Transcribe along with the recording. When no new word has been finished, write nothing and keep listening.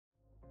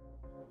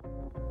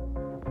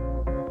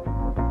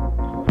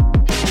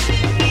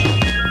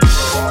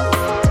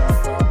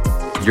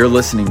You're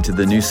listening to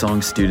the New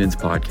Song Students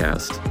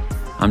Podcast.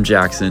 I'm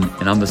Jackson,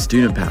 and I'm the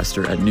student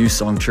pastor at New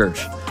Song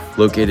Church,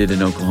 located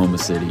in Oklahoma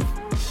City.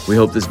 We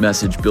hope this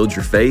message builds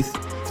your faith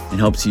and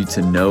helps you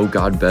to know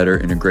God better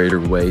in a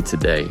greater way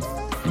today.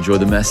 Enjoy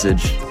the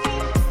message.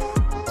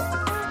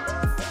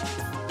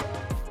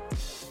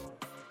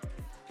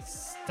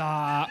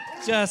 Stop.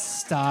 Just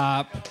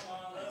stop.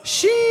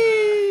 She.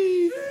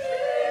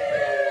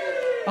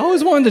 I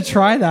always wanted to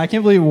try that. I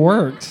can't believe it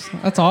worked.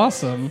 That's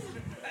awesome.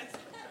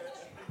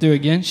 Do it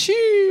again. She.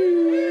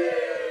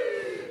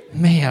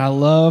 Man, I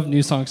love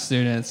New Song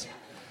students.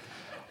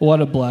 What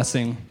a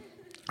blessing.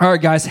 All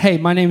right, guys. Hey,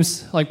 my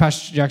name's, like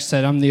Pastor Jack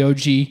said, I'm the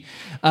OG.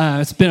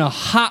 It's been a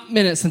hot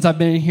minute since I've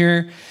been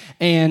here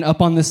and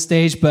up on this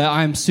stage, but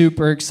I'm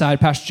super excited.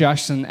 Pastor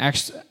Jackson,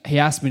 he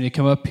asked me to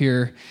come up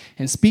here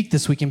and speak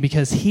this weekend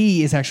because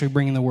he is actually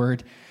bringing the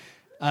word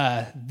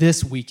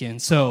this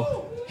weekend.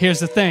 So here's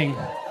the thing.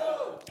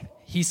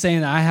 He's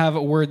saying that I have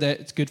a word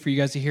that's good for you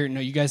guys to hear. No,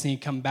 you guys need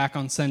to come back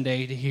on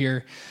Sunday to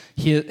hear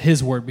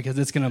his word because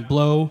it's going to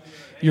blow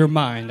your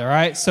mind, all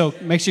right? So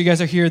make sure you guys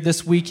are here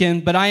this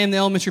weekend. But I am the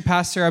elementary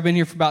pastor. I've been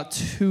here for about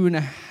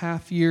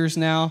 2.5 years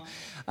now.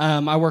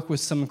 I work with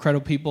some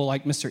incredible people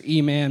like Mr.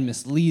 E-Man,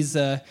 Miss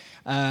Lisa,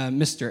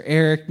 Mr.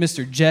 Eric,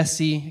 Mr.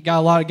 Jesse. Got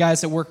a lot of guys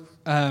that work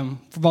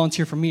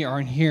volunteer for me are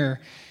in here.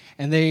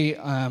 And you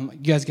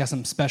guys got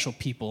some special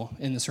people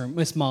in this room.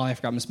 Miss Molly, I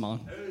forgot Miss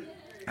Molly.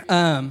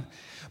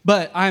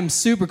 But I'm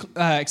super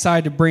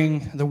excited to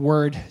bring the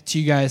word to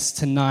you guys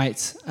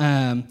tonight.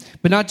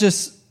 But not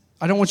just,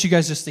 I don't want you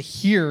guys just to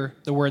hear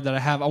the word that I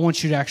have. I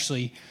want you to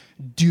actually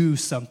do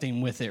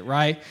something with it,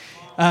 right?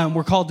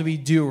 We're called to be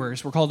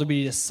doers. We're called to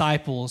be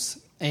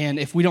disciples. And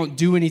if we don't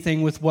do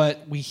anything with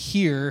what we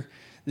hear,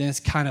 then it's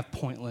kind of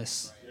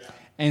pointless.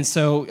 And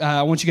so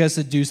I want you guys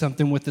to do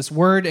something with this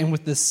word and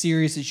with this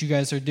series that you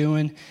guys are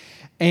doing.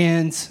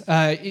 And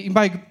you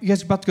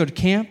guys are about to go to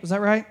camp, is that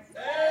right?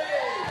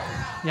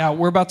 Yeah,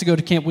 we're about to go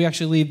to camp. We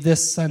actually leave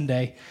this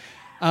Sunday,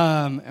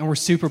 and we're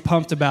super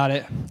pumped about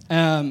it.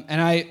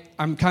 And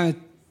I'm kind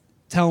of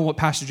telling what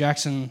Pastor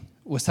Jackson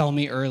was telling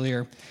me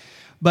earlier.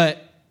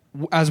 But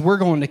as we're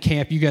going to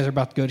camp, you guys are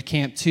about to go to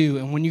camp too.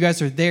 And when you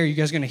guys are there, you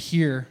guys are going to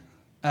hear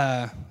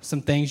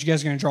some things. You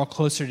guys are going to draw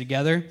closer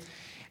together.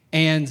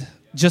 And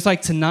just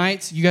like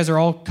tonight, you guys are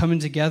all coming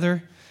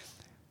together.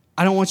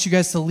 I don't want you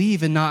guys to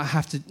leave and not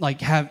have to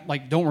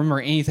don't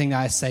remember anything that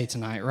I say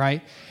tonight,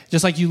 right?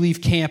 Just like you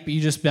leave camp,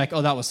 you just be like,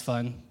 oh, that was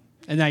fun.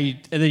 And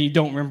then you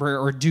don't remember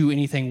or do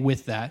anything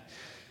with that.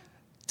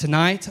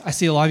 Tonight, I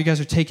see a lot of you guys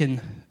are taking,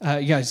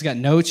 you guys got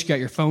notes, you got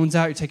your phones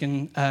out,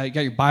 you got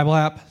your Bible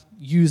app.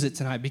 Use it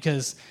tonight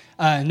because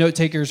note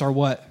takers are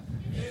what?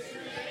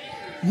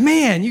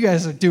 Man, you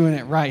guys are doing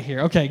it right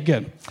here. Okay,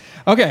 good.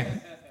 Okay.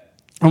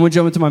 I'm going to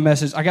jump into my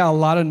message. I got a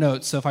lot of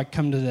notes, so if I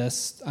come to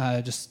this,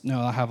 just know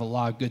I have a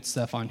lot of good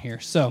stuff on here.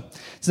 So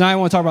tonight I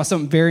want to talk about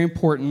something very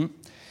important,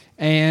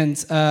 and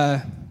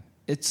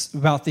it's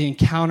about the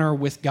encounter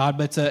with God,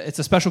 but it's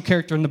a special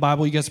character in the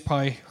Bible. You guys have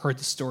probably heard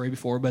the story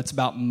before, but it's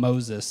about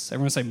Moses.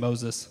 Everyone say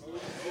Moses.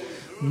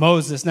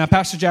 Moses. Now,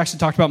 Pastor Jackson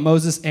talked about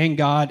Moses and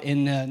God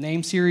in the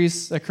name series.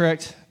 Is that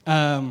correct?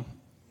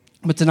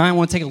 But tonight I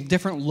want to take a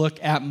different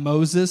look at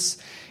Moses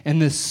and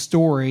this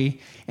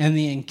story and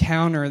the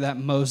encounter that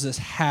Moses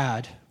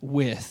had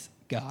with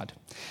God.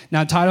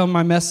 Now, title of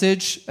my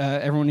message,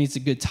 everyone needs a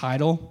good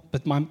title,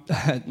 but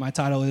my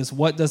title is,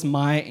 What Does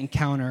My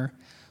Encounter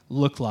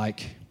Look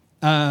Like?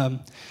 Now,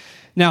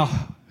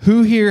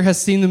 who here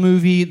has seen the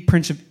movie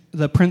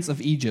The Prince of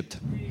Egypt?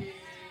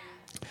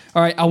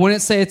 All right, I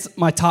wouldn't say it's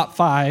my top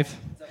 5.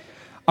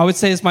 I would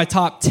say it's my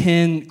top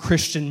 10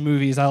 Christian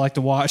movies I like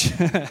to watch.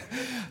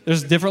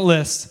 There's a different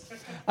list.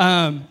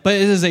 But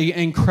it is an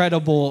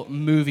incredible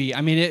movie.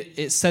 I mean,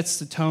 it sets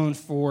the tone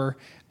for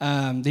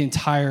the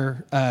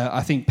entire,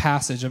 I think,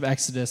 passage of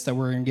Exodus that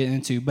we're going to get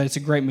into. But it's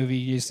a great movie.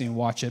 You just need to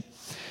watch it.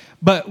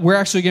 But we're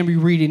actually going to be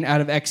reading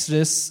out of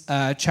Exodus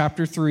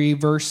chapter 3,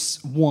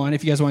 verse 1.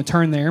 If you guys want to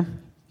turn there,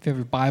 if you have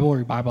your Bible or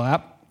your Bible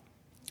app.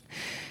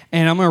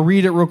 And I'm going to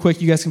read it real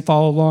quick. You guys can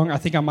follow along. I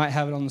think I might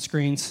have it on the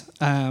screens.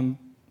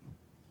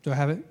 Do I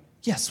have it?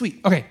 Yeah, sweet.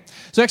 Okay.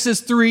 So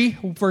Exodus 3,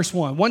 verse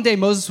 1. One day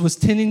Moses was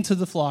tending to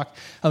the flock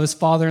of his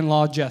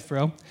father-in-law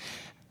Jethro.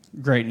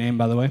 Great name,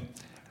 by the way.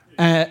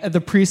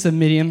 The priest of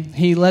Midian.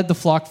 He led the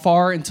flock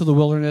far into the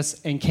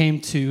wilderness and came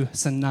to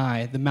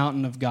Sinai, the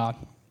mountain of God.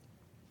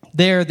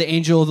 There, the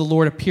angel of the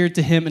Lord appeared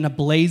to him in a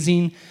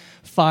blazing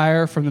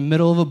fire from the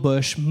middle of a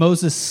bush.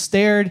 Moses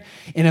stared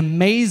in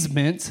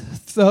amazement,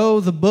 though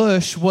the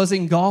bush was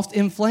engulfed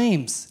in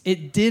flames.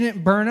 It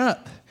didn't burn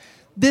up.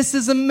 This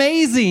is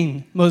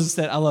amazing, Moses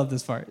said. I love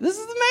this part. This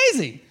is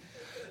amazing.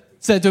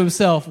 Said to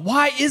himself,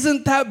 why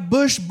isn't that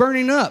bush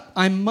burning up?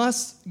 I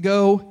must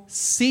go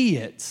see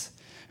it.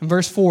 In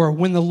verse 4,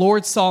 when the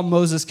Lord saw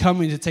Moses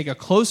coming to take a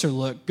closer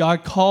look,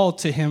 God called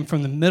to him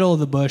from the middle of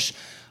the bush,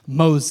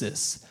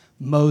 Moses,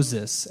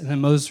 Moses. And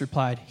then Moses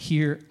replied,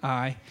 here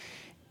I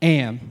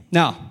am.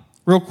 Now,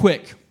 real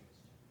quick,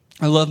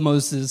 I love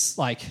Moses'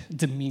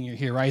 demeanor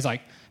here, right? He's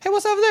like, hey,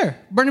 what's over there?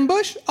 Burning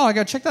bush? Oh, I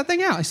got to check that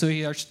thing out. So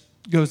he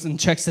goes and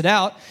checks it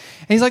out.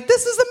 And he's like,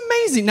 this is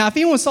amazing. Now, if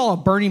anyone saw a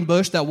burning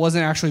bush that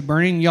wasn't actually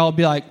burning, y'all would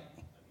be like,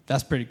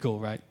 that's pretty cool,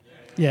 right?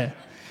 Yeah.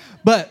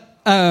 But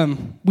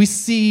we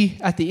see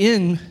at the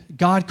end,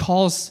 God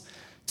calls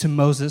to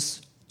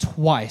Moses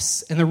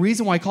twice. And the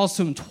reason why he calls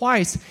to him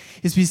twice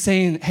is he's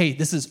saying, hey,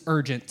 this is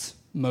urgent,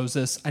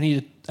 Moses. I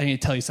need to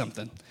tell you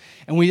something.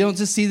 And we don't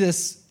just see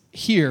this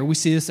here. We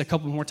see this a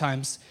couple more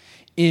times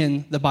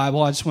in the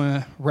Bible. I just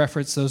want to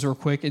reference those real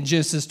quick. In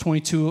Genesis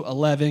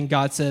 22:11,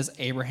 God says,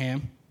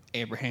 Abraham,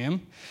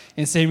 Abraham.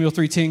 In Samuel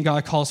 3:10,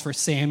 God calls for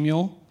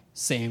Samuel,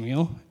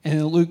 Samuel. And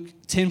in Luke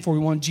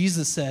 10:41,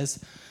 Jesus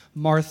says,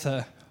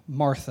 Martha,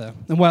 Martha.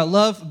 And what I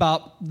love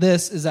about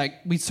this is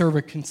that we serve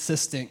a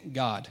consistent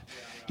God.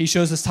 He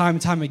shows us time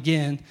and time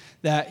again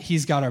that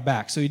he's got our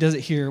back. So he does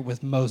it here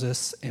with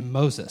Moses and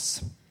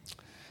Moses.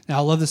 Now,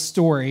 I love this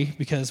story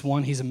because,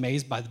 one, he's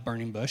amazed by the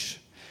burning bush.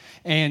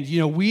 And,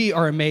 we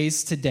are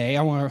amazed today.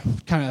 I want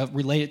to kind of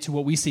relate it to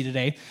what we see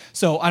today.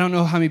 So I don't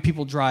know how many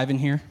people drive in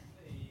here.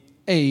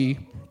 Hey.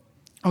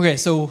 Okay,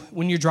 so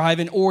when you're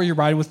driving or you're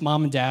riding with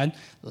mom and dad,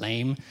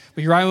 lame,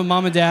 but you're riding with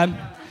mom and dad,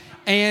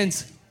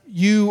 and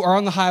you are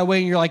on the highway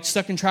and you're like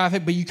stuck in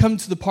traffic, but you come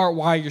to the part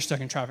why you're stuck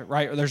in traffic,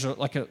 right? Or there's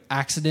an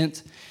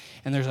accident,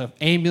 and there's an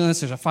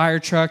ambulance, there's a fire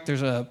truck,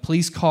 there's a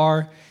police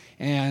car,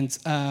 and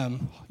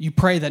you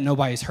pray that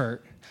nobody's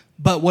hurt.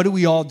 But what do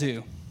we all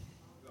do?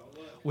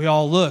 We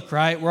all look,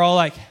 right? We're all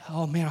like,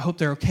 oh man, I hope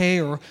they're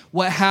okay. Or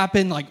what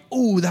happened? Like,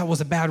 oh, that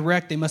was a bad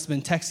wreck. They must have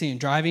been texting and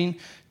driving.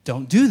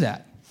 Don't do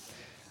that.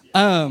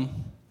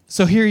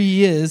 So here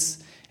he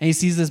is, and he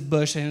sees this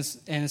bush, and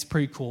it's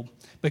pretty cool.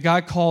 But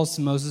God calls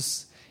to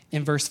Moses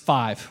in verse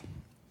 5,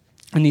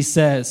 and he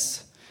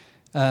says,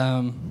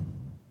 then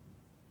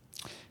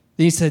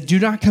he said, do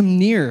not come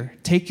near.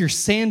 Take your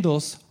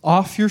sandals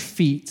off your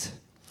feet,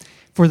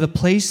 for the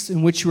place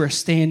in which you are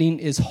standing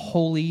is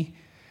holy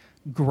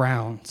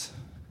ground.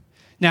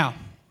 Now,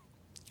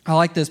 I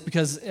like this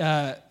because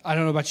I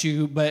don't know about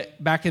you,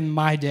 but back in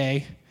my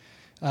day,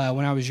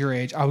 when I was your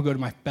age, I would go to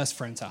my best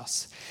friend's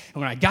house.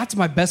 And when I got to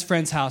my best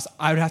friend's house,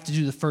 I would have to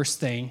do the first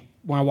thing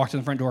when I walked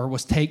in the front door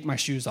was take my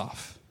shoes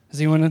off. Does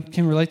anyone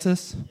can relate to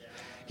this?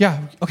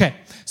 Yeah, okay.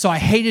 So I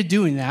hated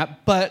doing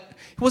that, but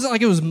it wasn't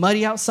like it was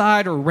muddy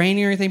outside or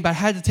rainy or anything, but I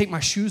had to take my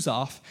shoes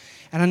off.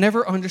 And I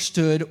never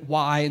understood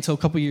why until a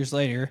couple years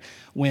later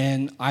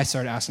when I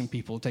started asking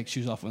people to take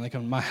shoes off when they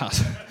come to my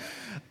house.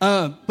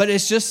 But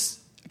it's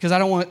just because I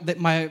don't want that.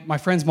 My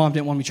friend's mom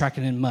didn't want me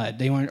tracking in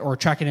mud. Or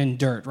tracking in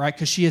dirt, right?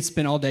 Because she had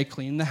spent all day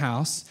cleaning the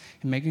house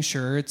and making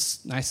sure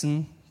it's nice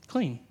and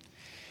clean.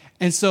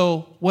 And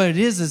so what it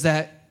is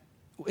that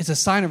it's a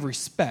sign of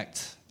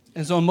respect.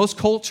 And so in most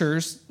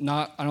cultures,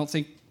 I don't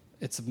think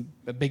it's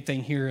a big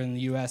thing here in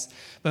the U.S.,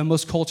 but in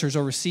most cultures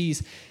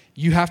overseas,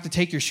 you have to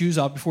take your shoes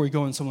off before you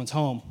go in someone's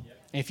home.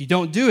 And if you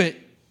don't do it,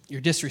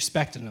 you're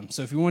disrespecting them.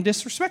 So if you want to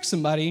disrespect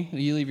somebody,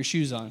 you leave your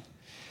shoes on.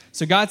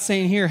 So God's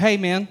saying here, hey,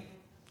 man,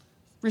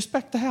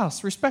 respect the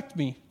house. Respect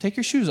me. Take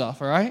your shoes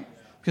off, all right?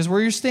 Because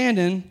where you're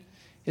standing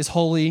is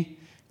holy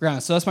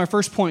ground. So that's my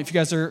first point. If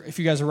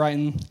you guys are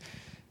writing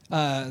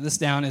this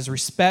down, is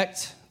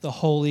respect the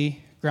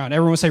holy ground.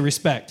 Everyone say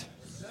respect.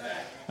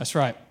 That's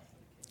right.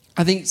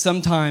 I think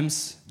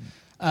sometimes,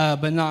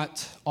 but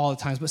not all the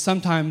times, but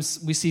sometimes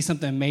we see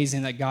something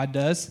amazing that God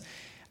does,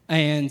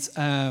 and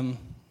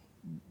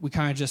we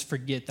kind of just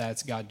forget that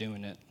it's God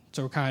doing it.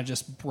 So we kind of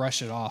just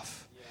brush it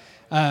off.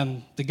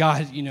 The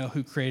God,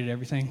 who created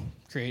everything,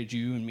 created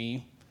you and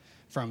me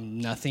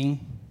from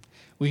nothing.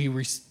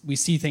 We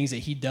see things that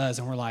he does,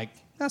 and we're like,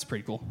 that's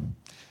pretty cool.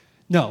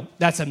 No,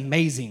 that's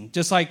amazing.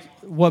 Just like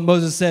what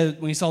Moses said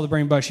when he saw the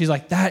burning bush. He's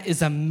like, that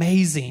is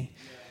amazing.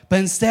 But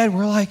instead,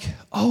 we're like,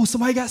 oh,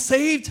 somebody got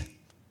saved?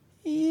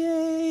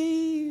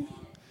 Yay.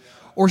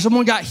 Or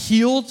someone got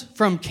healed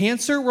from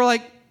cancer. We're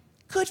like,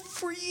 good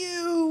for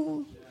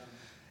you.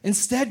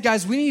 Instead,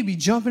 guys, we need to be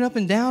jumping up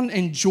and down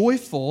and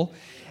joyful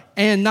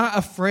and not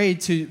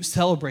afraid to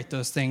celebrate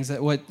those things,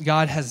 that what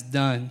God has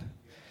done.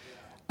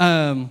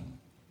 Now,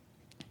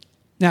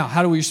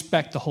 how do we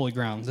respect the holy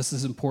ground? This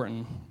is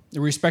important. We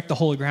respect the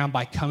holy ground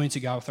by coming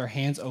to God with our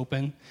hands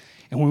open,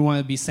 and we want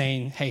to be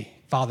saying, hey,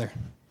 Father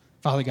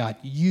God,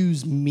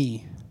 use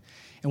me.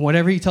 And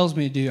whatever he tells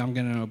me to do, I'm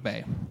going to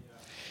obey.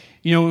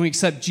 When we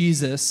accept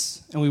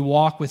Jesus and we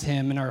walk with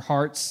him in our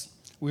hearts,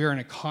 we are in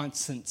a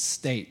constant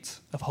state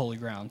of holy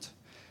ground.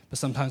 But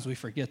sometimes we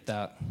forget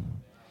that.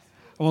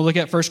 I want to look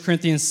at 1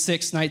 Corinthians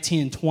 6,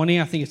 19 and 20.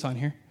 I think it's on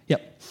here.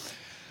 Yep.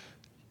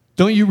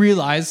 Don't you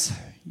realize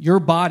your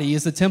body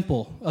is the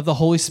temple of the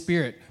Holy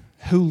Spirit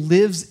who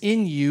lives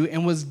in you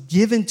and was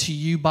given to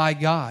you by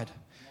God?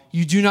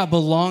 You do not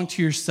belong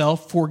to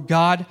yourself, for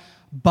God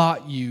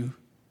bought you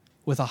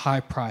with a high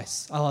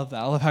price. I love that.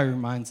 I love how he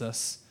reminds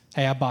us,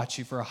 hey, I bought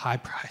you for a high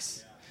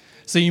price.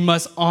 So you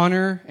must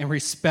honor and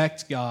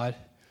respect God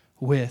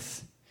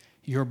with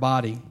your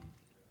body.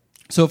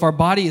 So if our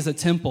body is a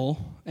temple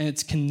and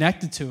it's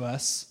connected to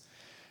us,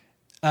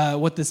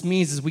 what this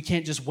means is we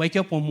can't just wake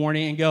up one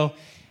morning and go,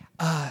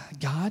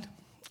 God,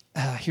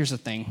 here's the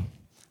thing.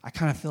 I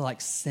kind of feel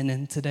like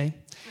sinning today.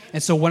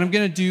 And so what I'm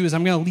going to do is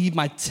I'm going to leave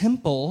my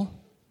temple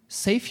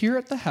safe here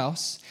at the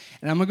house,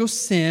 and I'm going to go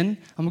sin.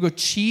 I'm going to go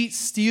cheat,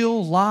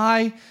 steal,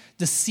 lie,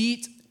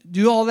 deceit,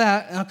 do all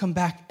that, and I'll come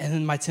back, and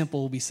then my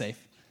temple will be safe.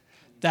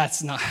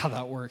 That's not how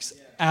that works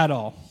at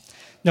all.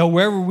 No,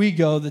 wherever we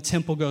go, the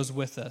temple goes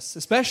with us,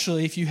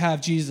 especially if you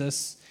have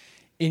Jesus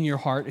in your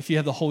heart, if you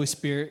have the Holy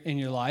Spirit in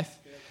your life,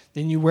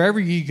 then wherever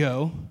you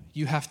go,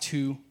 you have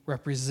to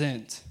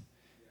represent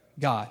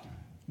God.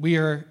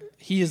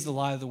 He is the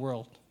light of the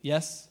world,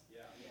 yes?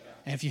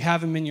 And if you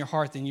have him in your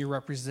heart, then you're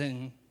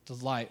representing the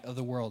light of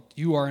the world.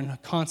 You are in a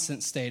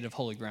constant state of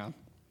holy ground.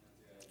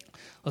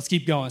 Let's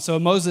keep going. So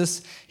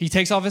Moses, he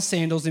takes off his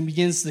sandals and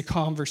begins the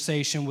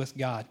conversation with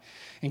God.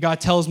 And God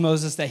tells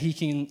Moses that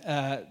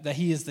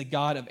he is the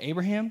God of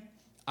Abraham,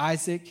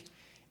 Isaac,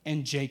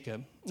 and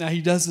Jacob. Now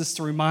he does this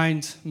to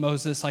remind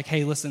Moses, like,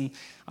 hey, listen,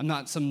 I'm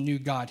not some new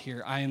God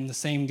here. I am the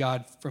same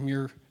God from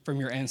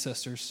your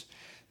ancestors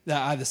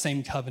that I have the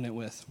same covenant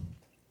with.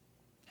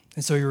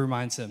 And so he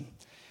reminds him.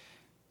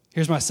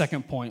 Here's my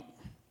second point.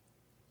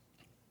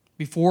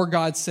 Before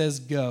God says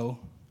go,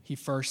 he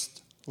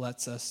first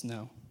lets us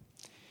know.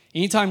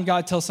 Anytime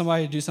God tells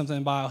somebody to do something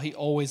in the Bible, he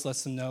always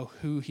lets them know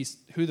who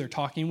they're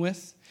talking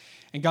with.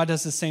 And God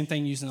does the same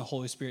thing using the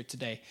Holy Spirit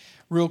today.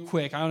 Real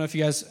quick, I don't know if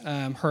you guys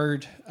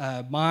heard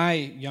my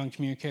young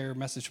communicator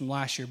message from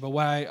last year, but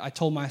I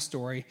told my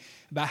story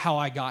about how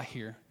I got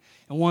here.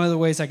 And one of the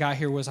ways I got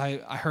here was I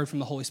heard from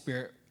the Holy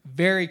Spirit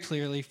very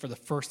clearly for the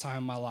first time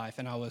in my life.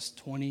 And I was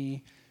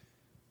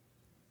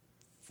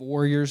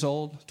 24 years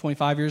old,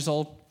 25 years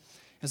old.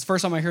 It's the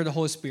first time I heard the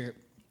Holy Spirit.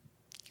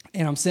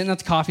 And I'm sitting at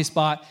the coffee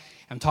spot.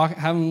 I'm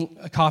having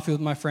a coffee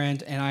with my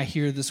friend, and I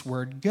hear this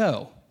word,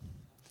 go.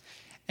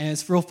 And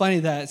it's real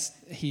funny that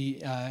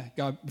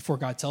before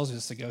God tells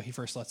us to go, he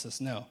first lets us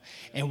know.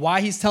 And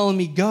while he's telling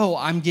me go,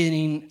 I'm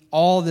getting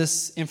all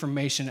this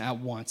information at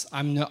once.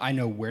 I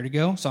know where to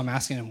go, so I'm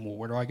asking him, well,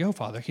 where do I go,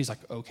 Father? He's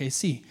like,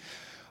 OKC.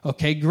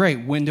 Okay,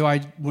 great. When do I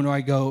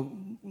go?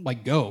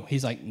 Like, go.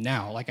 He's like,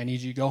 now. Like, I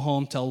need you to go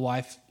home, tell the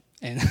wife,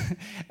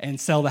 and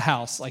sell the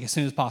house, like, as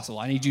soon as possible.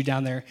 I need you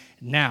down there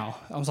now.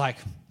 I was like,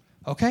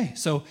 okay,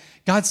 so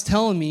God's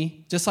telling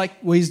me, just like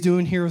what he's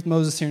doing here with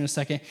Moses here in a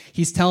second,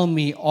 he's telling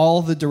me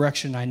all the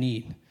direction I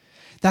need.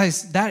 That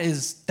is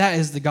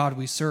the God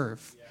we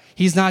serve. Yeah.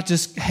 He's not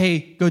just, hey,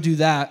 go do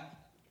that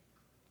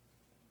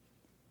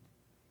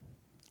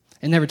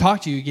and never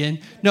talk to you again.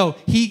 No,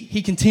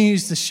 he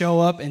continues to show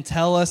up and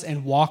tell us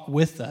and walk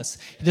with us.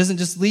 He doesn't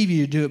just leave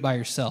you to do it by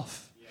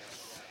yourself.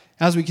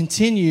 As we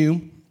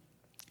continue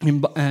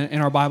in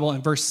our Bible,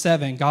 in verse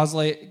 7, God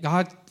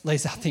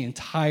lays out the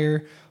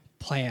entire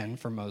plan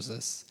for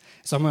Moses.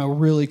 So I'm going to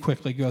really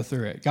quickly go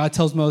through it. God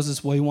tells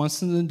Moses what he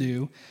wants him to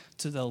do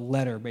to the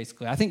letter,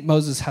 basically. I think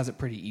Moses has it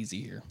pretty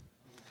easy here.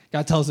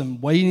 God tells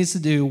him what he needs to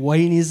do, what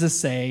he needs to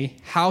say,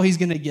 how he's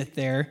going to get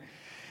there.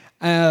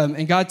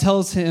 And God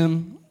tells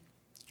him,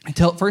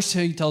 first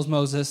he tells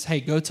Moses,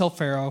 hey, go tell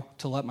Pharaoh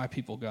to let my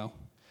people go.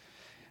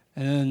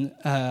 And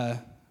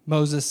then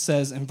Moses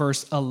says in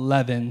verse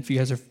 11, if you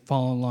guys are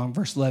following along,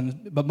 verse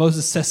 11, but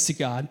Moses says to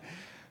God,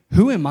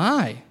 who am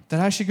I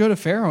that I should go to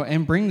Pharaoh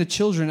and bring the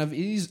children of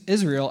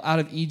Israel out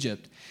of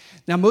Egypt?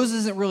 Now, Moses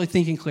isn't really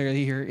thinking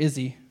clearly here, is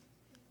he?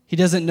 He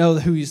doesn't know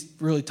who he's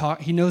really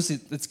talking. He knows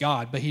it's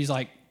God, but he's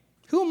like,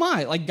 who am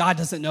I? Like, God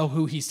doesn't know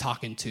who he's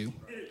talking to.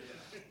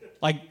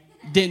 Like,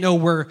 didn't know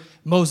where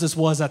Moses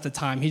was at the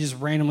time. He just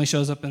randomly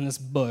shows up in this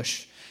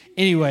bush.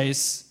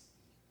 Anyways,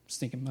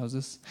 stinking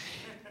Moses.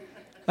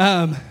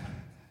 But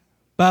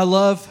I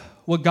love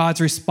what God's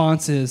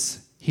response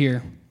is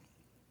here.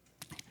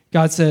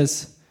 God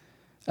says,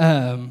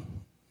 where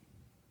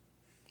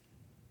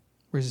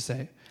does it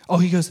say? Oh,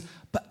 he goes,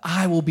 but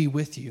I will be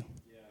with you.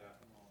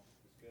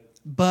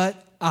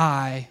 But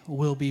I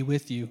will be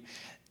with you.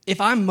 If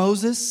I'm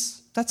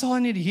Moses, that's all I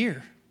need to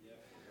hear.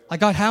 Like,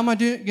 God, how am I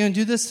going to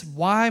do this?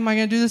 Why am I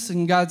going to do this?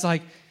 And God's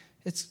like,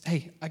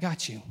 hey, I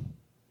got you.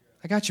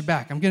 I got your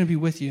back. I'm going to be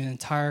with you the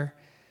entire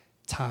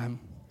time.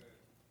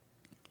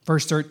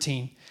 Verse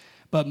 13,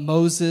 but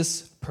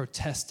Moses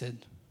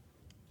protested.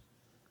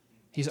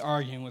 He's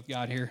arguing with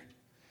God here.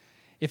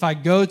 If I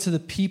go to the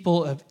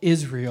people of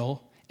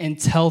Israel and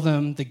tell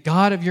them the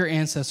God of your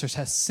ancestors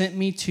has sent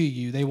me to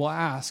you, they will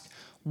ask,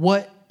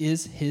 what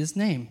is his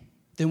name?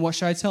 Then what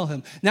should I tell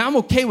him? Now, I'm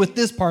okay with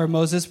this part of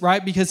Moses,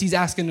 right? Because he's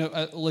asking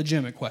a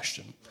legitimate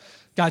question.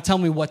 God, tell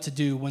me what to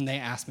do when they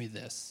ask me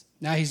this.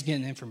 Now he's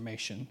getting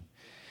information.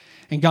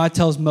 And God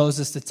tells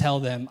Moses to tell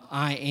them,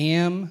 I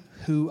am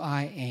who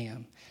I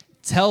am.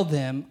 Tell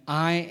them,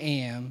 I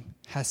am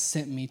has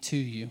sent me to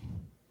you.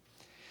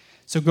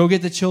 So go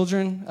get the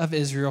children of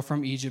Israel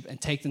from Egypt and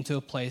take them to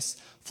a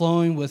place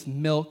flowing with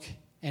milk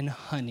and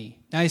honey.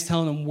 Now he's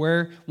telling them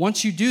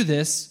once you do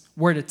this,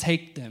 where to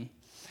take them.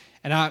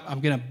 And I'm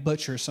going to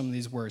butcher some of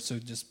these words, so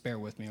just bear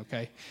with me,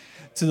 okay?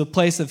 To the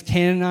place of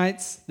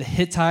Canaanites, the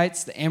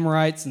Hittites, the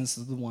Amorites, and this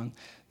is the one,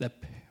 the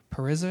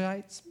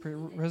Perizzites,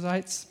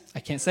 I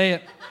can't say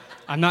it.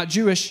 I'm not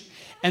Jewish.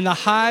 And the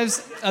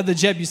hives of the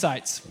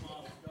Jebusites.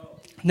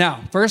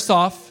 Now, first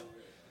off,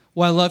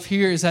 what I love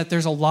here is that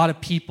there's a lot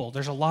of people.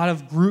 There's a lot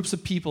of groups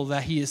of people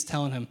that he is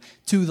telling him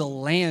to the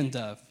land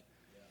of.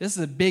 This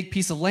is a big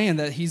piece of land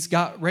that he's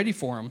got ready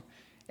for him.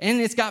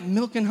 And it's got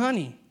milk and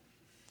honey.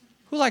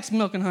 Who likes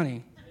milk and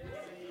honey?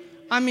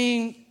 I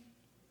mean,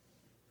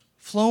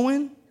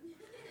 flowing?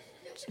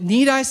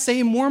 Need I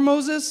say more,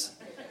 Moses?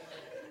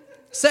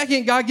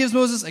 Second, God gives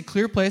Moses a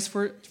clear place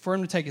for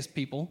him to take his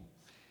people.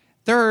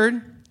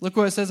 Third, look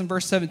what it says in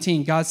verse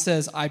 17. God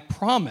says, I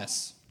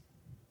promise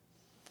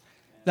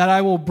that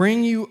I will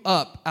bring you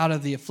up out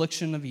of the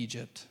affliction of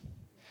Egypt.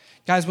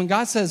 Guys, when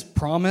God says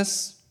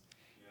promise,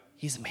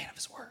 he's a man of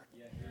his word.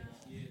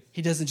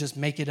 He doesn't just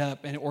make it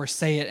up or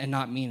say it and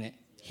not mean it.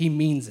 He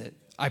means it.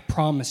 I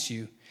promise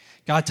you.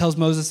 God tells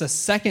Moses a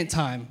second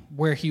time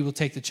where he will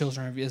take the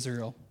children of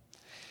Israel.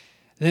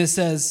 Then it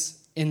says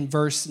in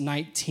verse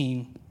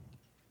 19,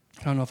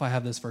 I don't know if I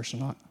have this verse or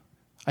not.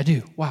 I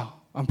do. Wow,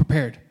 I'm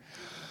prepared.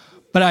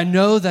 But I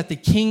know that the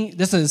king,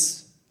 this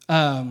is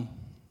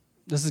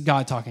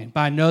God talking, but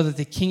I know that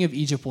the king of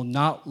Egypt will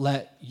not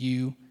let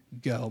you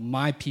go,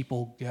 my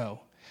people go,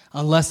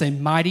 unless a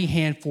mighty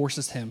hand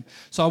forces him.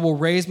 So I will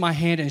raise my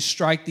hand and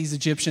strike these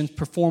Egyptians,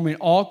 performing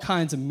all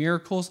kinds of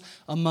miracles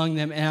among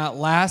them. And at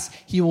last,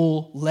 he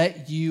will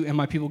let you and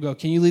my people go.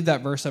 Can you leave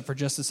that verse up for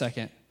just a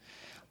second?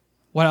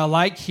 What I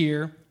like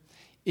here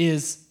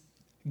is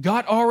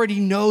God already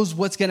knows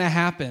what's going to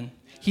happen.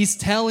 He's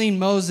telling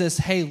Moses,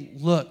 hey,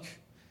 look,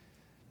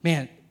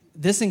 man,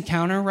 this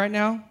encounter right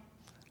now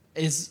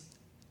is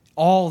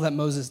all that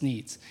Moses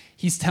needs.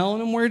 He's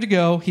telling him where to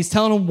go. He's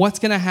telling him what's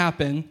going to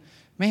happen.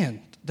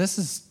 Man, this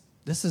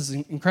is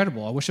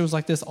incredible. I wish it was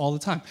like this all the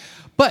time.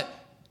 But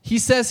he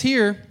says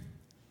here,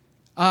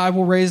 I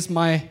will raise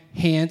my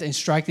hand and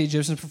strike the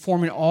Egyptians,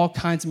 performing all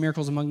kinds of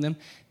miracles among them.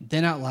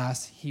 Then at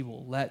last, he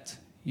will let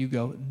you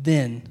go.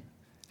 Then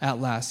at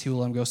last, he will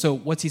let him go. So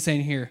what's he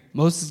saying here?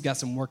 Moses has got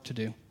some work to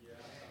do.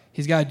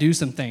 He's got to do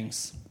some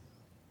things.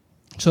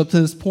 So up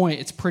to this point,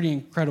 it's a pretty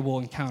incredible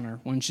encounter,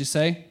 wouldn't you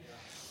say?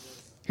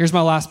 Here's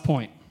my last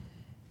point.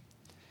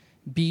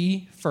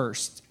 Be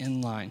first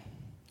in line.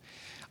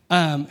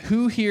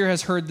 Who here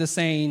has heard the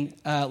saying,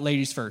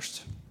 ladies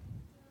first?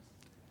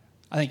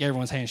 I think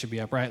everyone's hand should be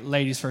up, right?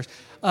 Ladies first.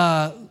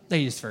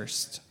 Ladies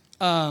first.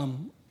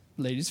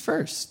 Ladies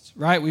first,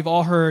 right? We've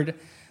all heard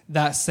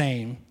that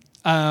saying.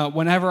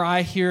 Whenever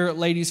I hear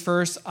ladies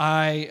first,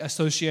 I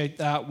associate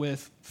that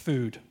with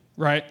food,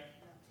 right?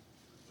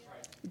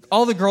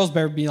 All the girls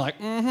better be like,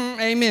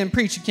 amen,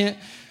 preach, you can't.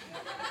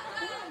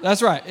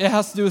 That's right. It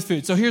has to do with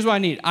food. So here's what I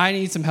need. I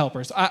need some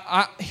helpers.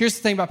 Here's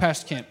the thing about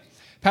Pastor Kent.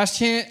 Pastor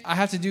Kent, I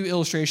have to do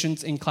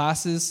illustrations in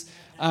classes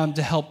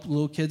to help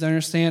little kids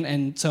understand,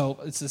 and so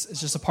it's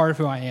just a part of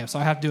who I am. So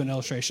I have to do an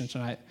illustration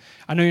tonight.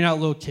 I know you're not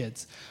little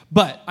kids,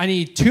 but I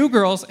need 2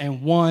 girls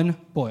and 1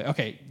 boy.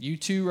 Okay, you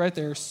 2 right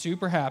there,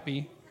 super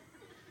happy.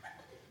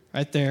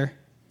 Right there.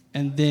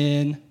 And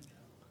then,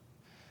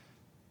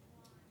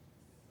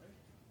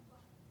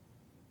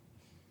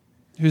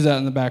 who's that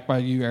in the back by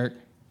you, Eric?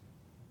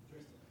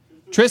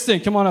 Tristan,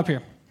 come on up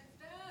here.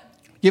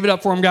 Give it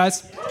up for him,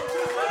 guys.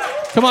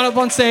 Come on up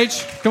on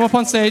stage. Come up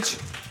on stage.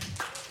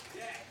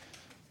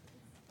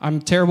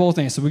 I'm terrible with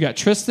names. So we got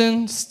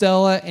Tristan,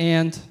 Stella,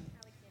 and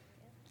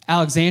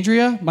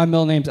Alexandria. My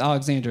middle name's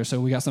Alexandra, so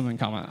we got something in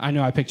common. I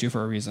know I picked you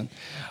for a reason.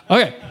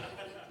 Okay.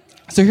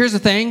 So here's the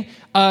thing.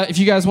 If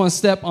you guys want to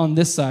step on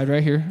this side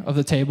right here of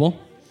the table,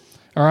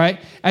 all right?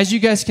 As you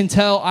guys can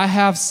tell, I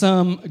have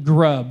some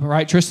grub,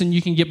 right? Tristan,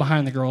 you can get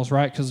behind the girls,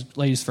 right? Because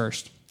ladies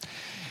first.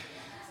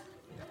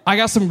 I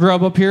got some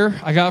grub up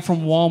here. I got it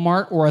from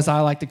Walmart, or as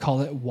I like to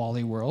call it,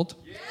 Wally World.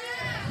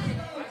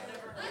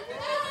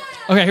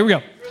 Okay, here we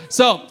go.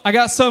 So I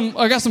got some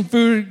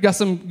food, got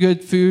some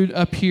good food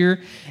up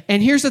here.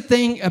 And here's the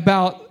thing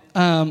about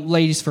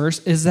ladies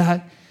first is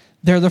that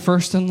they're the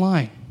first in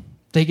line.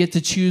 They get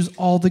to choose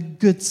all the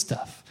good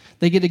stuff.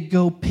 They get to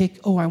go pick,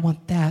 oh, I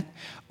want that.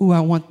 Oh, I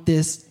want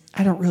this.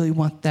 I don't really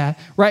want that.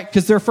 Right?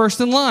 Because they're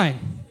first in line.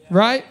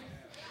 Right?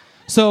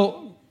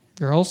 So,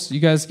 girls, you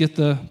guys get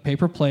the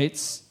paper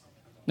plates.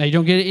 Now, you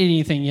don't get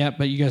anything yet,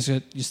 but you guys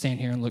you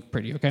stand here and look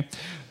pretty, okay?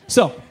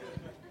 So,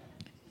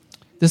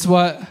 this is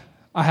what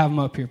I have them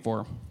up here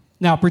for.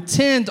 Now,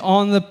 pretend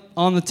on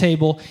the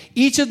table,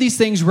 each of these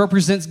things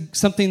represents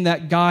something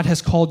that God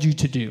has called you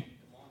to do.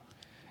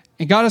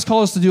 And God has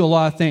called us to do a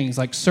lot of things,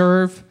 like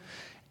serve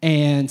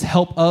and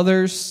help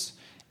others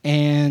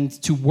and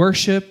to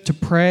worship, to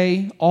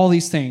pray, all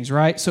these things,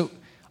 right? So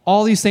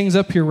all these things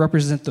up here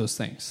represent those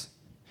things.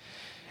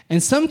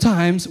 And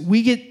sometimes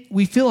we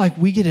feel like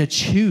we get to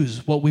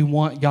choose what we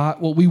want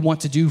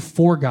to do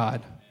for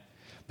God.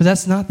 But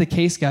that's not the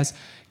case, guys.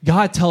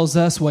 God tells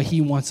us what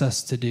he wants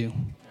us to do.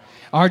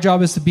 Our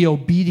job is to be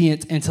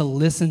obedient and to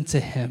listen to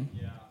him.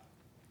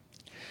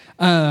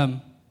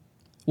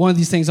 One of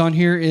these things on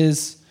here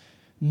is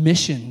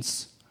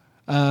missions.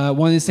 One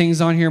of these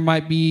things on here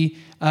might be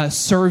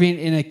serving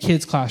in a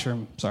kid's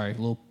classroom. Sorry,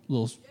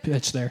 little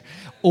pitch there.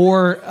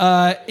 Or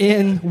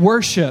in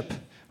worship,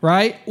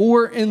 right?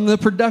 Or in the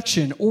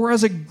production, or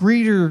as a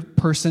greeter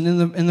person in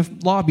the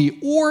lobby,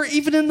 or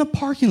even in the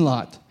parking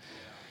lot.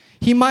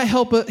 He might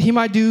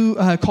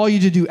call you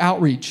to do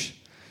outreach,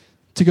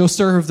 to go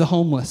serve the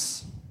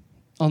homeless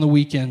on the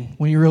weekend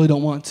when you really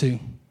don't want to.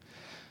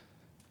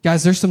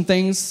 Guys, there's some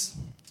things,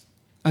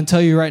 I'll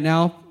tell you right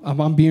now,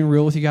 I'm being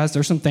real with you guys,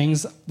 there's some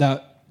things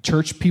that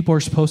church people are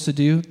supposed to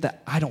do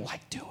that I don't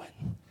like doing.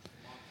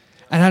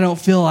 And I don't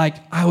feel like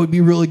I would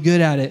be really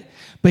good at it.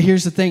 But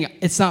here's the thing,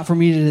 it's not for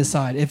me to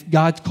decide. If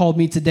God called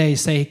me today,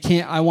 say,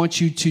 Kent, I want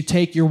you to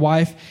take your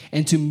wife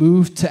and to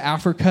move to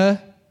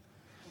Africa,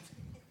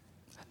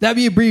 that'd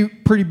be a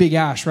pretty big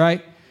ask,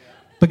 right?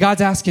 But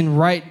God's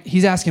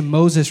he's asking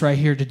Moses right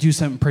here to do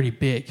something pretty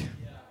big.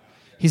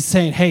 He's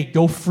saying, hey,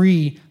 go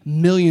free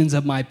millions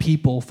of my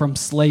people from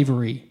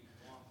slavery.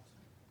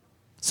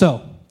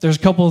 So there's a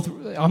couple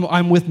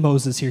I'm with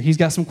Moses here. He's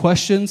got some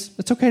questions.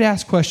 It's okay to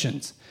ask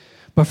questions.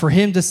 But for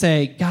him to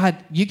say,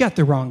 God, you got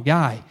the wrong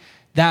guy,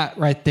 that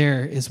right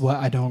there is what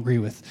I don't agree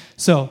with.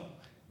 So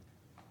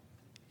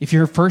if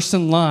you're first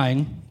in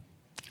line,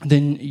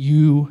 then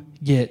you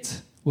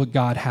get what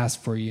God has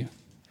for you.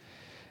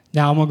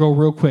 Now I'm going to go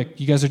real quick.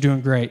 You guys are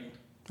doing great.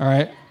 All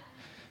right?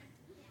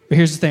 But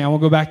here's the thing. I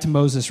want to go back to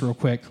Moses real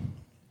quick.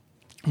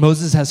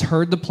 Moses has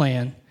heard the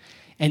plan,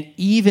 and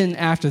even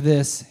after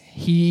this,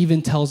 he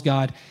even tells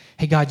God,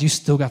 hey, God, you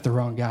still got the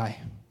wrong guy.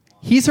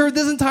 He's heard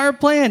this entire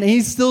plan, and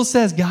he still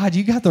says, God,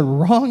 you got the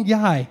wrong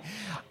guy.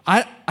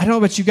 I don't know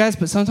about you guys,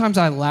 but sometimes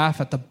I laugh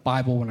at the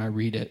Bible when I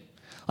read it.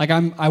 Like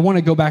I want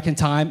to go back in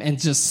time and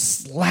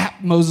just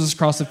slap Moses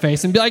across the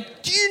face and be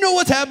like, do you know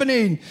what's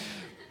happening?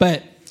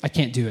 But I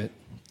can't do it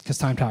because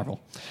time travel.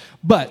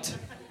 But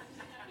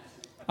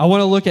I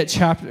want to look at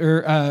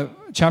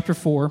chapter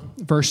 4,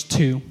 verse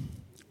 2.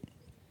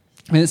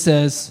 And it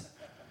says,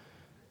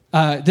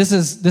 this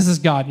is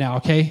God now,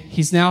 okay?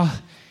 He's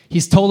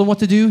told him what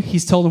to do.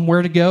 He's told him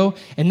where to go.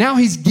 And now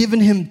he's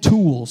given him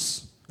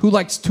tools. Who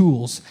likes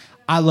tools?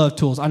 I love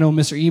tools. I know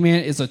Mr.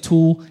 E-Man is a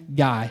tool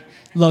guy.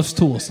 Loves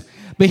tools.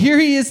 But here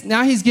he is.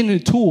 Now he's getting a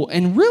tool.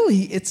 And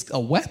really, it's a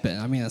weapon.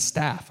 I mean, a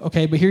staff.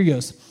 Okay, but here he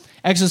goes.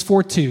 Exodus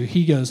 4:2.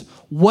 He goes,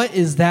 what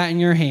is that in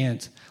your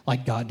hand?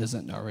 Like God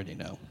doesn't already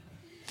know.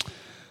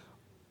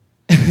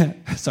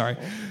 Sorry.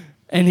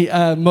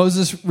 And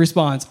Moses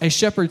responds, a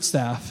shepherd's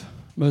staff.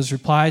 Moses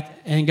replied,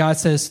 and God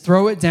says,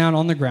 throw it down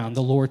on the ground,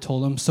 the Lord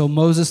told him. So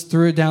Moses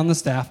threw it down the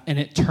staff, and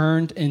it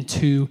turned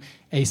into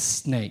a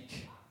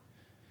snake.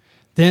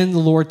 Then the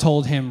Lord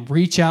told him,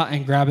 reach out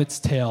and grab its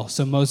tail.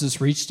 So Moses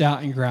reached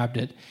out and grabbed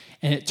it,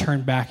 and it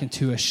turned back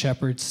into a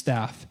shepherd's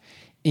staff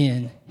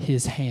in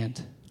his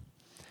hand.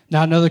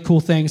 Now, another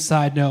cool thing,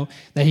 side note,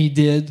 that he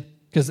did,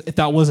 because if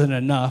that wasn't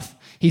enough,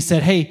 he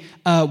said, hey,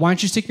 why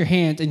don't you stick your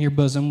hand in your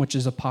bosom, which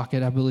is a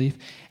pocket, I believe.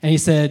 And he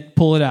said,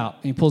 pull it out.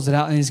 And he pulls it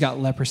out, and he's got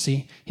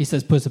leprosy. He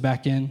says, puts it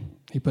back in.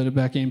 He put it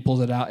back in, pulls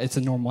it out. It's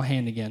a normal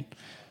hand again.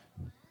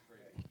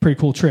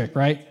 Pretty cool trick,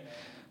 right?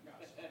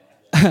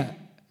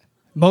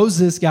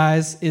 Moses,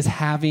 guys, is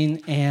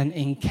having an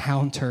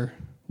encounter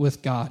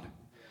with God.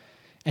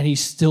 And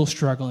he's still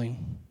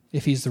struggling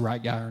if he's the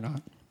right guy or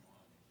not.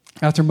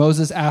 After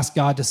Moses asked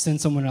God to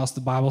send someone else, the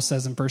Bible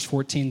says in verse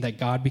 14 that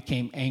God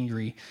became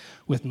angry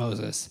with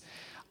Moses.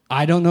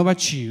 I don't know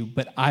about you,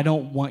 but I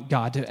don't want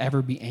God to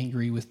ever be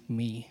angry with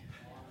me.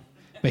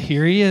 But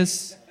here he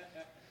is.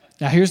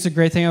 Now, here's the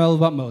great thing I love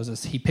about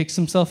Moses. He picks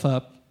himself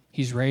up.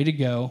 He's ready to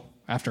go.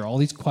 After all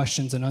these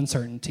questions and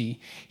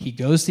uncertainty, he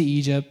goes to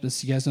Egypt.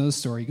 You guys know the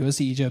story. He goes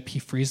to Egypt. He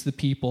frees the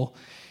people,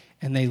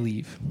 and they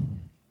leave.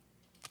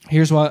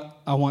 Here's what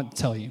I want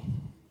to tell you.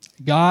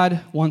 God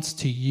wants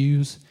to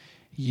use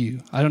you.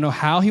 I don't know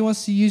how he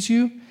wants to use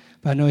you,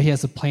 but I know he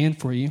has a plan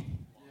for you.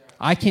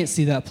 I can't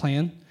see that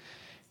plan.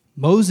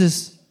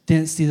 Moses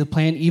didn't see the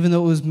plan, even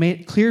though it was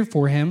made clear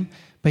for him,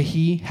 but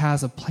he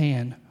has a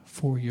plan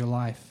for your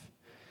life.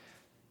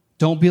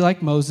 Don't be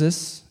like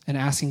Moses and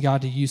asking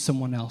God to use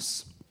someone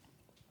else.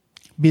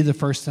 Be the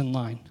first in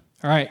line.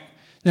 All right.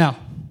 Now,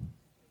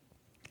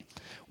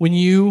 when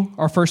you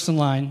are first in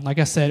line, like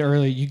I said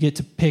earlier, you get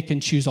to pick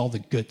and choose all the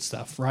good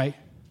stuff, right?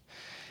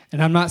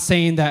 And I'm not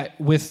saying that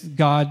with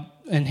God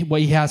and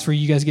what he has for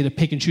you, you guys get to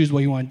pick and choose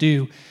what you want to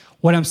do.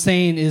 What I'm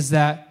saying is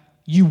that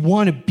you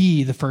want to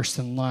be the first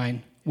in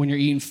line when you're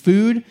eating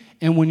food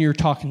and when you're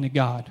talking to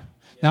God.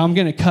 Now I'm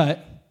going to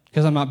cut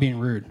because I'm not being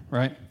rude,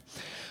 right?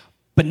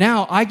 But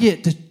now I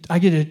get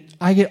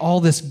all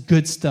this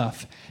good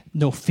stuff.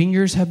 No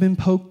fingers have been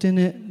poked in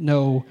it.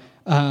 No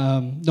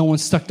one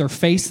stuck their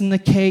face in the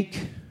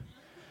cake.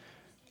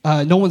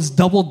 No one's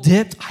double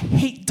dipped. I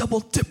hate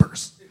double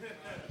dippers.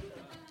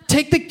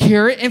 Take the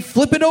carrot and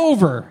flip it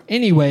over.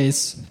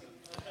 Anyways.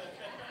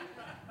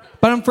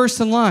 But I'm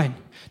first in line.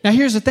 Now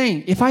here's the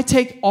thing. If I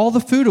take all the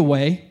food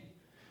away,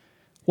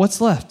 what's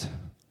left?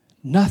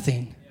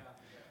 Nothing.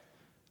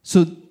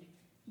 So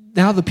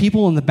now the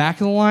people in the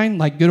back of the line,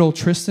 like good old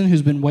Tristan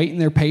who's been waiting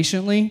there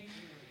patiently,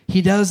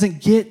 he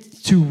doesn't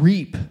get to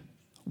reap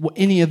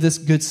any of this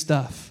good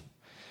stuff.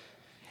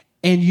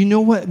 And you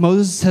know what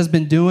Moses has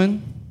been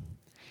doing?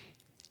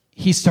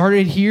 He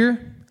started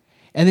here,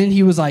 and then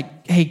he was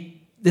like, hey,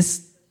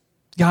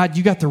 God,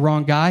 you got the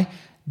wrong guy.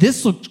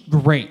 This looks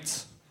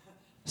great.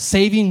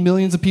 saving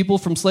millions of people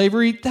from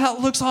slavery, that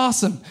looks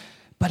awesome.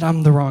 But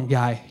I'm the wrong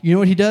guy. You know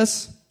what he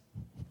does?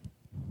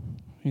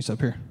 He's up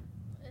here.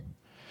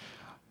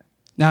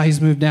 Now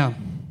he's moved down.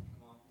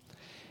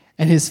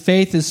 And his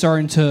faith is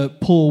starting to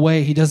pull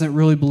away. He doesn't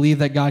really believe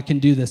that God can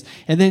do this.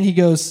 And then he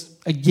goes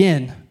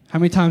again. How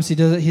many times he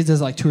does it? He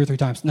does it like 2 or 3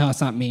 times. No,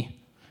 it's not me.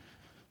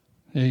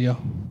 There you go.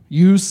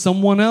 Use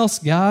someone else,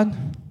 God.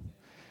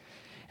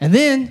 And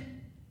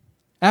then,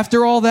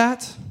 after all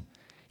that,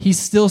 he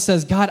still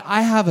says, God,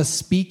 I have a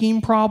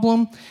speaking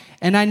problem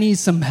and I need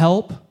some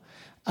help.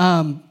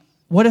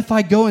 What if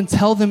I go and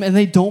tell them and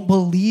they don't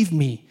believe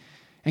me?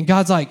 And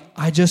God's like,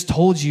 I just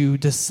told you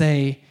to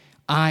say,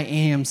 I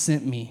am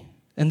sent me.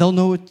 And they'll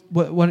know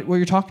what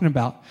you're talking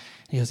about.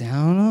 And he goes, I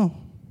don't know.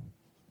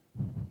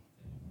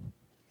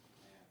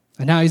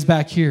 And now he's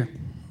back here.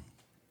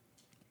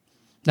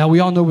 Now we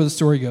all know where the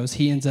story goes.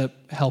 He ends up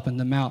helping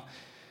them out.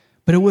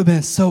 But it would have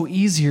been so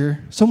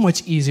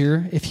much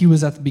easier if he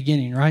was at the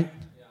beginning, right?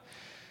 Yeah.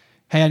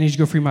 Hey, I need you to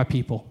go free my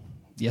people.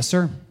 Yes,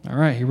 sir. All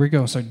right, here we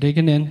go. Start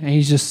digging in. And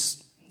he's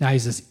just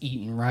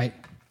eating, right?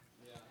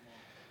 Yeah.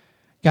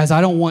 Guys,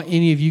 I don't want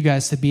any of you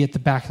guys to be at the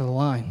back of the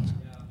line.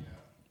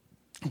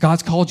 Yeah.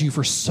 God's called you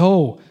for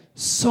so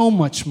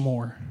much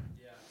more.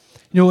 Yeah.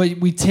 You know,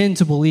 we tend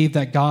to believe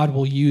that God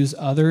will use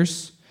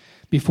others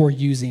before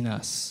using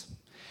us.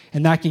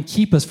 And that can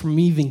keep us from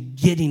even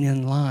getting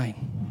in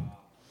line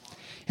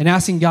and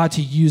asking God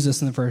to use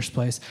us in the first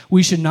place.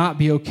 We should not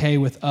be okay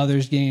with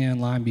others getting in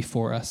line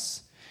before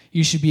us.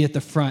 You should be at the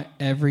front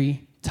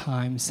every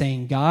time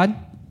saying, God,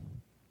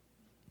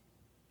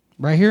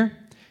 right here,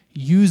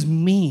 use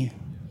me.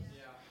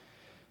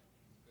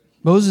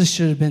 Moses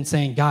should have been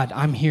saying, God,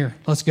 I'm here.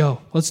 Let's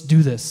go. Let's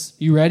do this.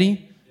 You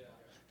ready?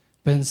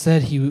 But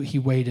instead, he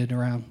waited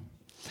around.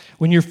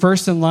 When you're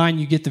first in line,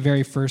 you get the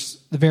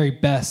very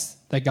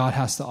best that God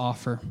has to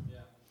offer. Yeah.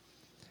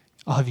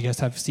 I'll have you guys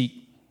have a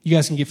seat. You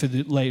guys can get for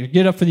the later.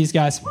 Get up for these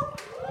guys.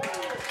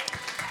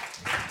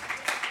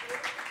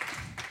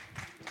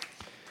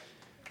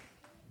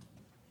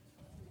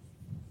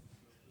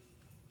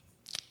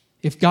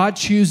 If God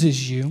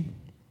chooses you,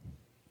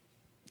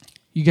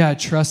 you got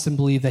to trust and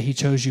believe that he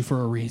chose you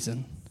for a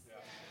reason. Yeah.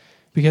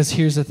 Because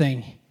here's the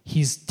thing.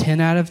 He's 10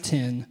 out of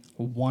 10,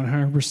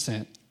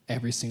 100%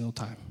 every single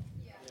time.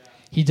 Yeah.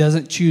 He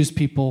doesn't choose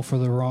people for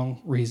the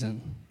wrong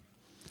reason.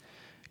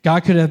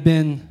 God could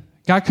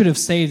have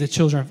saved the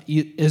children of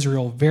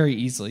Israel very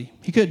easily.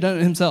 He could have done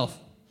it himself.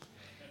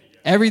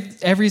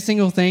 Every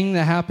single thing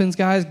that happens,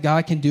 guys,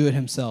 God can do it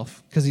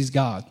himself because he's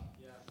God.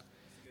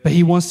 But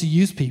he wants to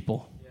use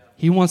people.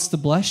 He wants to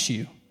bless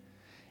you.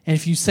 And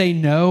if you say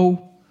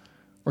no,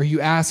 or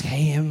you ask,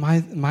 hey, am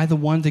I the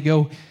one to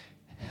go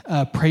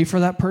pray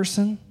for that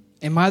person?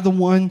 Am I the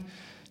one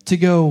to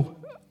go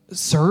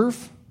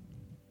serve?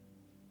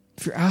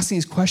 If you're asking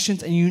these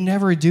questions and you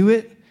never do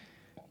it,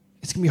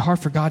 it's going to be hard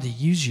for God to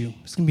use you.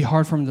 It's going to be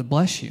hard for him to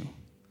bless you.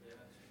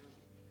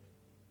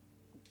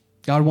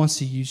 God wants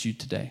to use you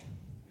today.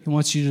 He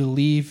wants you to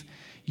leave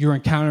your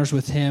encounters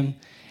with him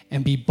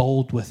and be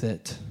bold with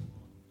it.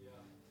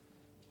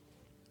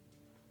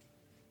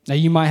 Now,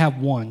 you might have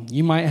 1.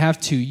 You might have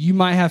 2. You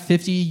might have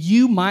 50.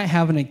 You might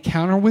have an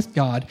encounter with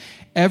God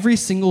every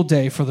single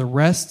day for the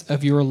rest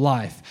of your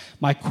life.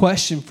 My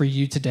question for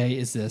you today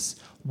is this.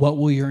 What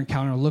will your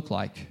encounter look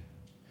like?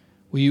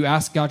 Will you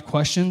ask God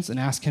questions and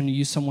ask him to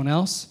use someone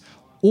else?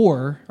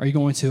 Or are you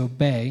going to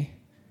obey,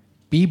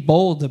 be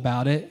bold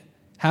about it,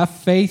 have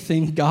faith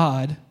in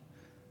God,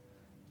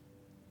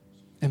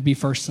 and be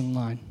first in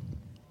line?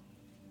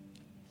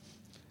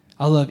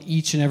 I love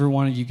each and every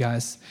one of you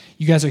guys.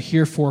 You guys are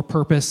here for a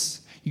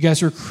purpose. You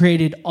guys were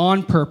created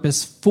on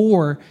purpose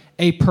for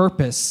a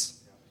purpose.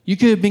 You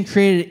could have been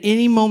created at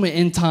any moment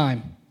in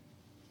time,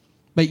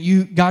 but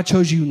God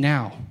chose you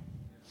now.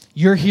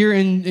 You're here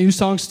in New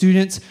Song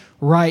Students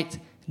right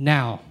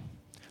now.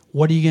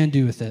 What are you going to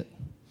do with it?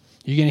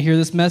 You're going to hear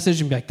this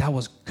message and be like, that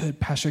was good,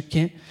 Pastor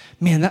Kent.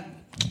 Man, that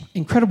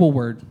incredible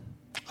word.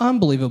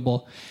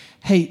 Unbelievable.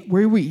 Hey,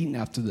 where are we eating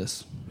after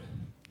this?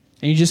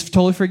 And you just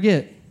totally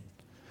forget.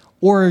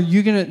 Or are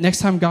you going to, next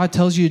time God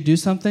tells you to do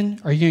something,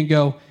 are you going to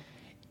go,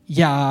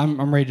 yeah,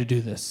 I'm ready to do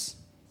this.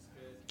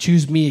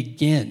 Choose me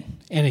again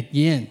and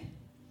again.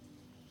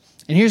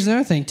 And here's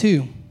another thing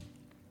too.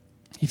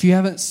 If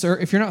you're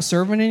not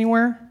serving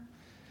anywhere,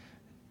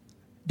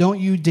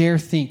 don't you dare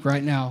think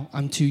right now,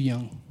 I'm too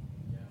young.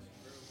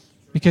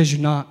 Because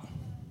you're not.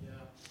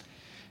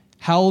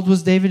 How old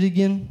was David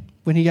again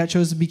when he got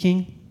chosen to be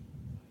king?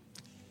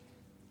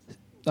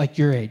 Like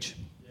your age.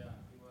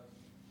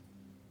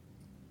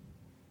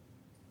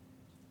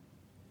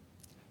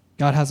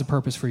 God has a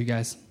purpose for you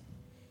guys.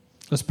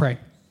 Let's pray.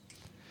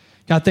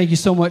 God, thank you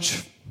so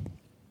much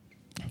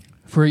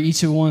for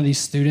each and one of these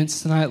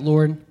students tonight,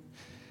 Lord.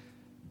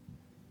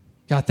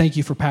 God, thank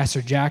you for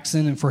Pastor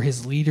Jackson and for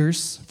his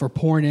leaders, for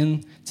pouring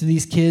in to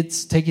these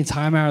kids, taking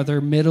time out of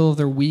their middle of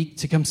their week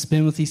to come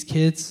spend with these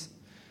kids.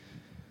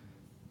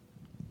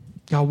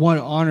 God, what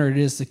an honor it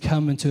is to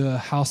come into a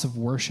house of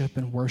worship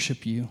and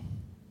worship you.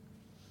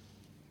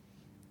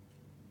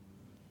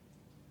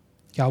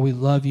 God, we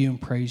love you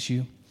and praise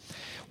you.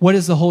 What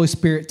is the Holy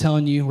Spirit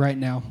telling you right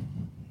now?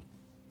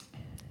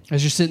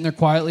 As you're sitting there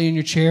quietly in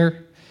your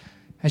chair,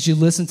 as you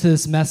listen to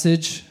this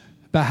message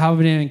about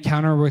having an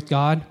encounter with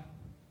God,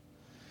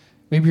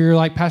 maybe you're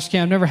like, Pastor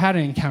Cam, I've never had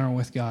an encounter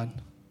with God.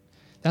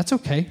 That's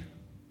okay.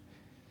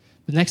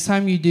 The next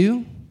time you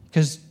do,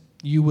 because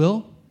you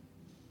will,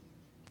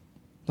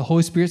 the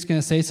Holy Spirit's going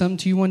to say something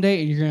to you one day,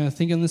 and you're going to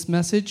think on this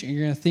message, and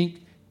you're going to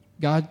think,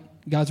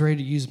 God's ready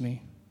to use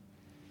me.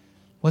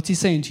 What's he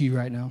saying to you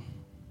right now?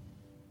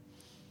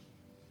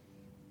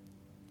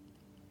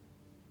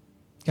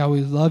 God,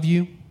 we love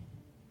you.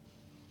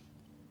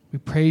 We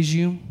praise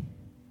you.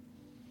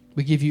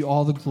 We give you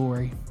all the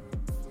glory.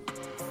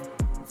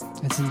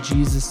 It's in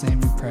Jesus' name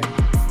we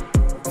pray.